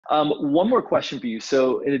One more question for you.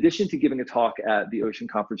 So in addition to giving a talk at the Ocean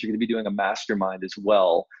Conference, you're going to be doing a mastermind as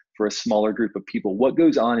well for a smaller group of people. What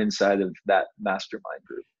goes on inside of that mastermind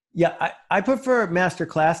group? Yeah, I prefer master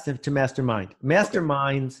class to mastermind.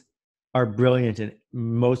 Masterminds are brilliant and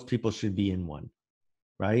most people should be in one,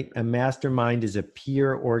 right? A mastermind is a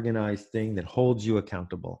peer organized thing that holds you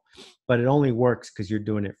accountable, but it only works because you're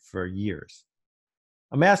doing it for years.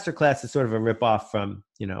 A master class is sort of a ripoff from,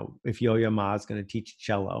 if Yo-Yo Ma is going to teach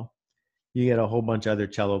cello, you get a whole bunch of other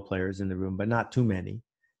cello players in the room, but not too many,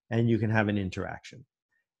 and you can have an interaction.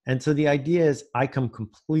 And so the idea is I come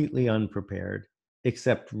completely unprepared,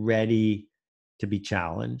 except ready to be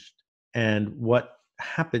challenged. And what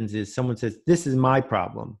happens is someone says, this is my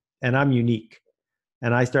problem, and I'm unique.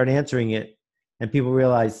 And I start answering it, and people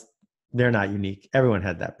realize they're not unique. Everyone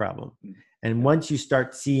had that problem. And once you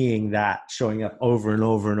start seeing that showing up over and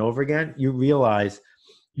over and over again, you realize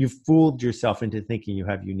you've fooled yourself into thinking you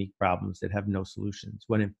have unique problems that have no solutions,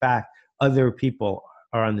 when in fact, other people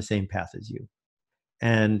are on the same path as you.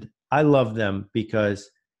 And I love them because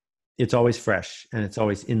it's always fresh and it's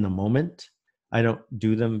always in the moment. I don't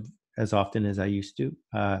do them as often as I used to.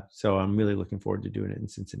 So I'm really looking forward to doing it in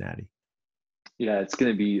Cincinnati. Yeah, it's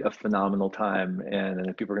going to be a phenomenal time, and I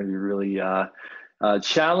think people are going to be really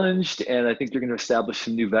challenged, and I think they're going to establish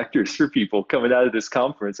some new vectors for people coming out of this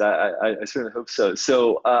conference. I certainly hope so.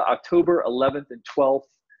 So October 11th and 12th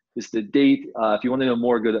is the date. If you want to know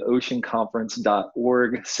more, go to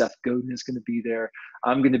oceanconference.org. Seth Godin is going to be there.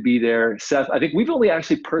 I'm going to be there. Seth, I think we've only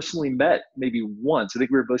actually personally met maybe once. I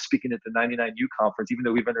think we were both speaking at the 99U conference, even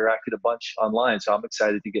though we've interacted a bunch online. So I'm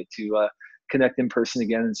excited to get to connect in person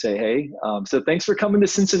again and say, hey. So thanks for coming to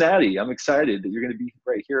Cincinnati. I'm excited that you're going to be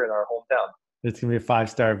right here in our hometown. It's going to be a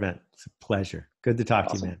 5-star event. It's a pleasure. Good to talk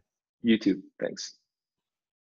to you, man. You too. Thanks.